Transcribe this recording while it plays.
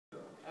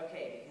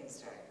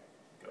start.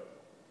 Go.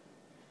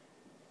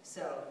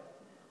 So,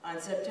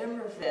 on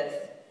September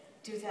 5th,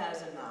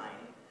 2009,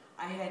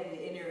 I had an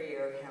inner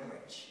ear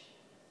hemorrhage.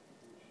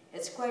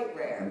 It's quite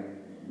rare.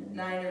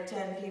 9 or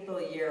 10 people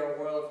a year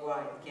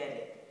worldwide get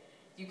it.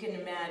 You can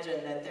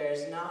imagine that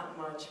there's not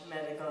much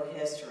medical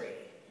history.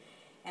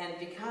 And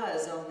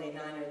because only 9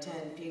 or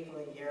 10 people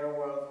a year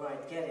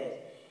worldwide get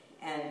it,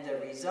 and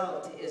the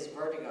result is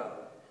vertigo,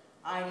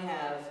 I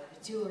have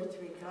 2 or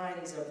 3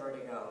 kinds of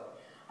vertigo.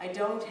 I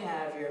don't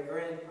have your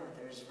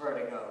grandmother's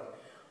vertigo,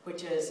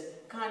 which is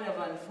kind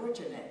of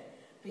unfortunate,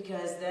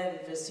 because then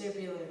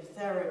vestibular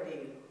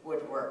therapy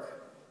would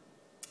work.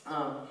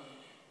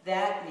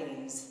 That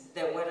means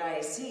that what I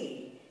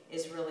see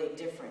is really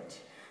different.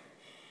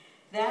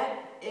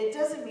 It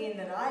doesn't mean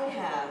that I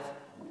have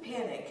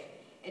panic.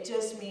 It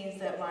just means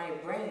that my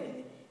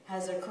brain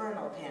has a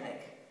kernel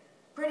panic,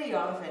 pretty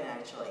often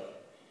actually.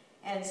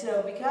 And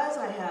so because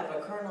I have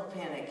a kernel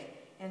panic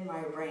in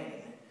my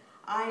brain,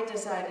 I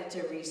decided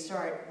to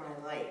restart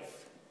my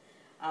life.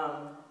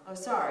 Oh,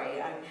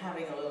 sorry, I'm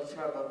having a little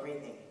trouble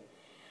breathing.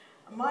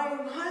 My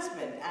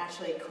husband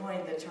actually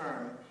coined the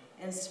term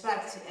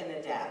inspect and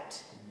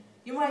adapt.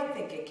 You might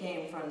think it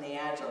came from the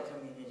Agile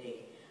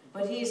community,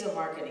 but he's a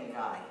marketing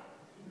guy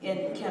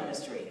in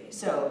chemistry,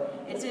 so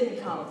it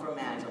didn't come from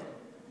Agile.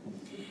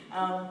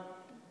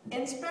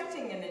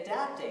 Inspecting and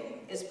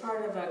adapting is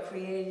part of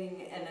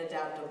creating an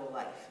adaptable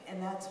life,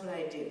 and that's what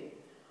I do.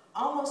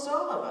 Almost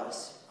all of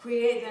us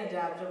create an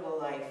adaptable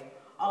life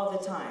all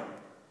the time,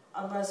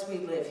 unless we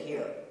live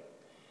here.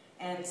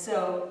 And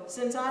so,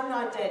 since I'm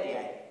not dead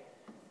yet,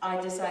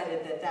 I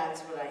decided that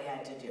that's what I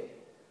had to do.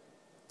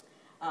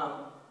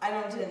 I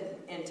don't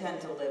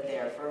intend to live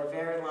there for a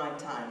very long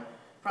time,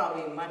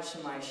 probably much to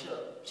my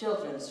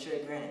children's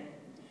chagrin.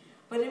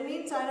 But it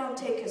means I don't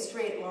take a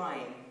straight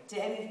line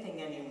to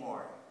anything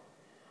anymore.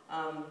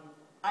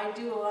 I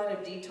do a lot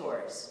of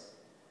detours.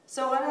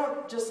 So I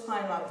don't just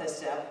climb up the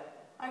step,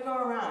 I go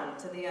around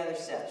to the other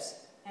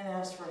steps and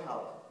ask for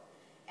help.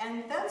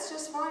 And that's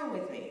just fine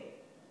with me.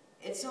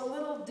 It's a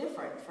little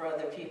different for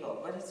other people,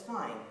 but it's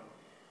fine.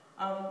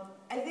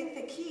 I think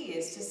the key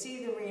is to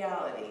see the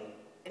reality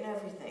in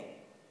everything.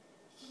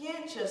 You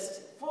can't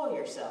just fool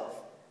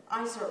yourself.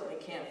 I certainly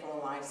can't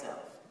fool myself.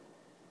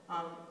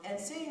 And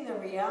seeing the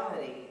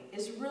reality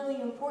is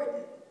really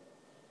important,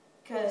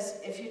 because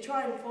if you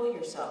try and fool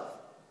yourself,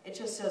 it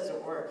just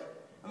doesn't work.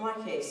 In my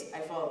case, I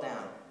fall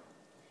down.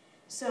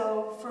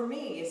 So for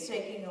me, it's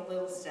taking a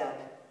little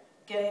step,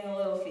 getting a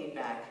little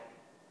feedback,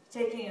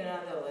 taking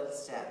another little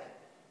step,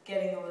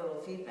 getting a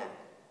little feedback.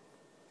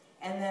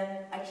 And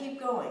then I keep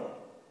going.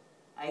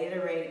 I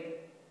iterate,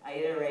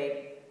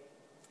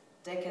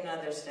 take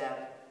another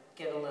step,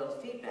 get a little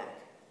feedback.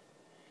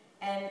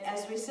 And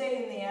as we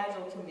say in the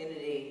Agile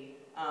community,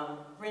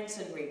 rinse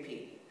and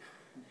repeat.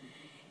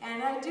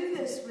 And I do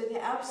this with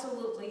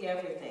absolutely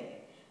everything,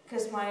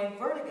 because my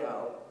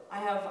vertigo, I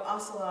have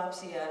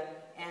oscillopsia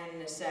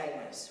and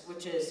nystagmus,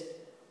 which is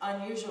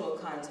unusual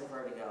kinds of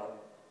vertigo.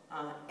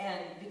 And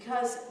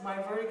because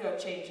my vertigo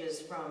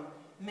changes from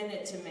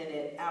minute to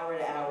minute, hour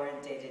to hour,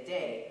 and day to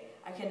day,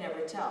 I can never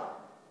tell.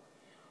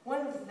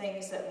 One of the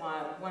things that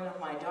one of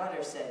my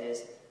daughters said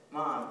is,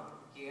 "Mom,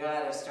 you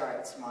gotta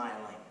start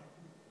smiling."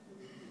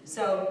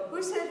 So,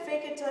 who said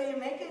fake it till you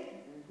make it?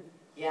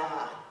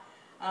 Yeah.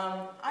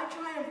 I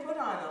try and put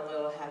on a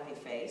little happy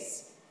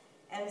face,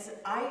 and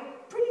I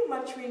pretty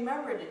much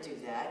remember to do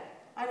that.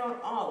 I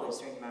don't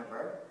always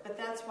remember, but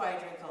that's why I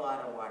drink a lot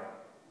of water.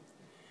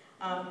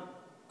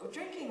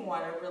 Drinking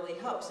water really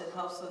helps. It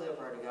helps with the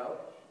vertigo.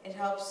 It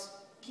helps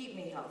keep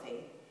me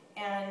healthy,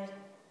 and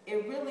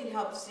it really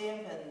helps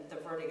dampen the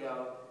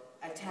vertigo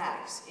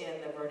attacks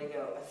and the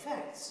vertigo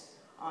effects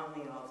on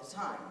me all the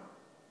time.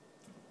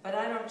 But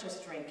I don't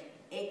just drink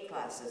 8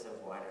 glasses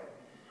of water.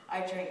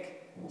 I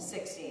drink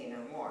 16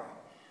 or more.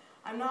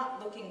 I'm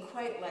not looking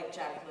quite like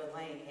Jacqueline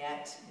Lane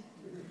yet.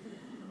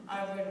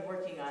 I've been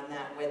working on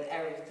that with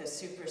Eric, the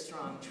super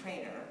strong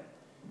trainer,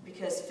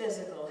 because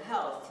physical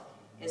health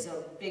is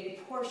a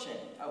big portion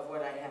of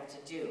what I have to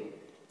do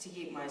to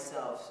keep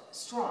myself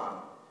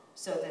strong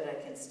so that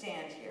I can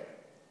stand here.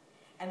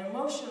 And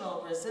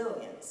emotional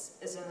resilience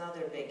is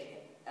another big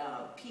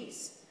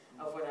piece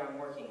of what I'm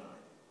working on.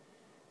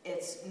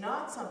 It's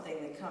not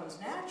something that comes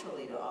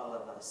naturally to all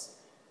of us,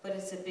 but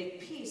it's a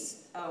big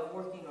piece of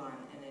working on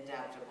an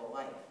adaptable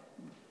life.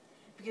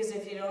 Because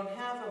if you don't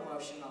have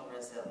emotional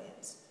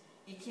resilience,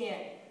 you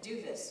can't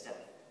do this stuff.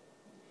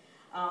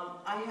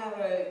 I have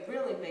a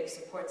really big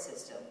support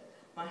system.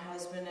 My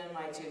husband and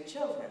my 2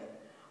 children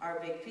are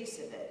a big piece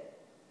of it.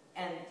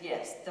 And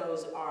yes,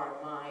 those are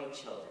my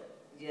children.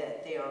 Yeah,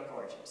 they are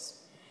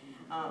gorgeous.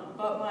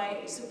 But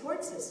my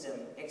support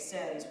system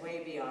extends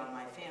way beyond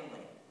my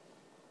family.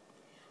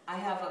 I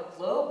have a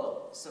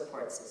global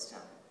support system.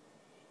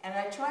 And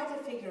I try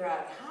to figure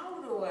out,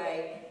 how do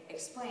I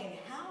explain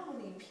how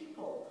many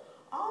people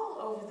all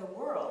over the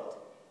world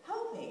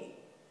help me?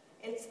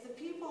 It's the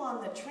people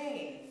on the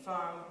train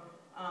from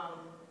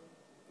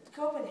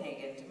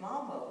Copenhagen to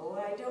Malmo, who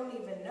I don't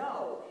even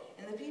know,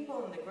 and the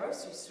people in the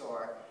grocery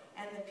store,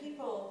 and and the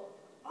people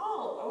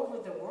all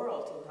over the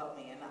world who help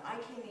me, and I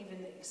can't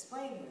even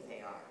explain who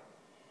they are.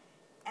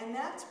 And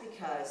that's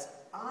because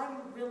I'm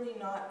really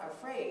not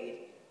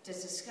afraid to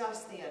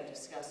discuss the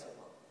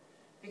undiscussable.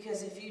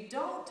 Because if you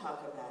don't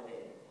talk about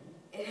it,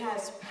 it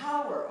has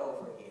power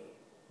over you.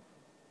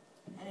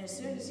 And as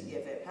soon as you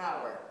give it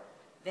power,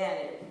 then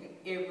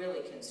it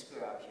really can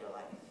screw up your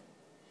life.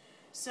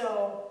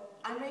 So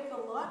I make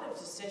a lot of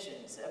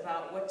decisions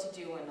about what to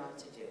do and not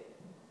to do.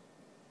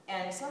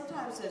 And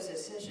sometimes those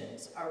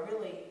decisions are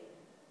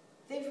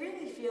they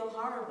really feel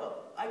horrible.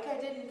 Like I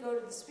didn't go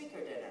to the speaker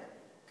dinner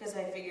because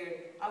I figured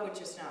I would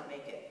just not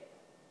make it.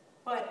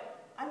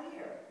 But I'm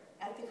here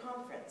at the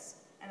conference,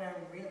 and I'm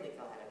really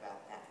glad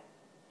about that.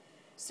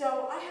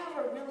 So I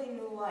have a really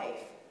new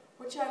life,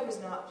 which I was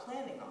not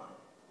planning on,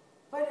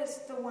 but it's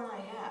the one I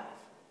have.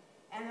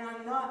 And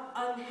I'm not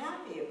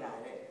unhappy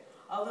about it,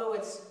 although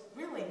it's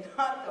really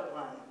not the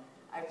one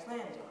I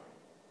planned on.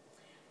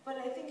 But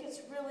I think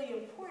it's really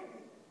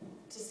important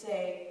to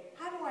say,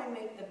 how do I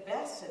make the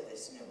best of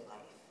this new life?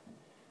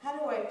 How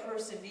do I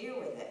persevere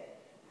with it?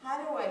 How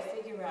do I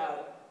figure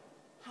out,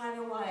 how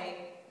do I,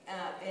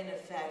 in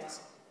effect,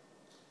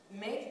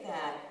 make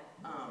that,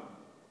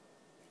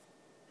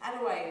 how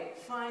do I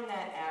find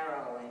that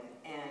arrow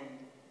and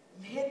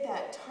hit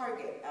that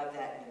target of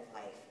that new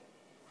life?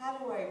 How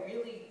do I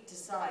really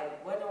decide,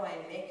 what do I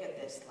make of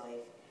this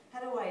life? How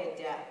do I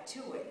adapt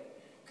to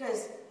it?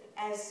 Because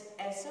as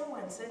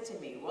someone said to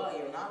me, well,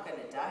 you're not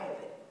going to die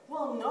of it.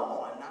 Well,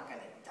 no, I'm not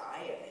going to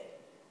die of it.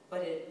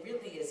 But it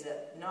really is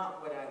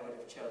not what I would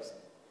have chosen.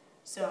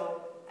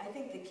 So I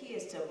think the key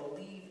is to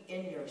believe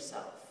in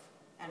yourself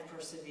and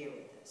persevere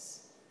with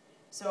this.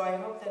 So I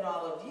hope that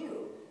all of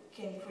you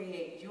can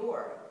create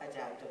your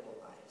adaptable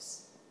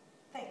lives.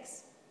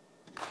 Thanks.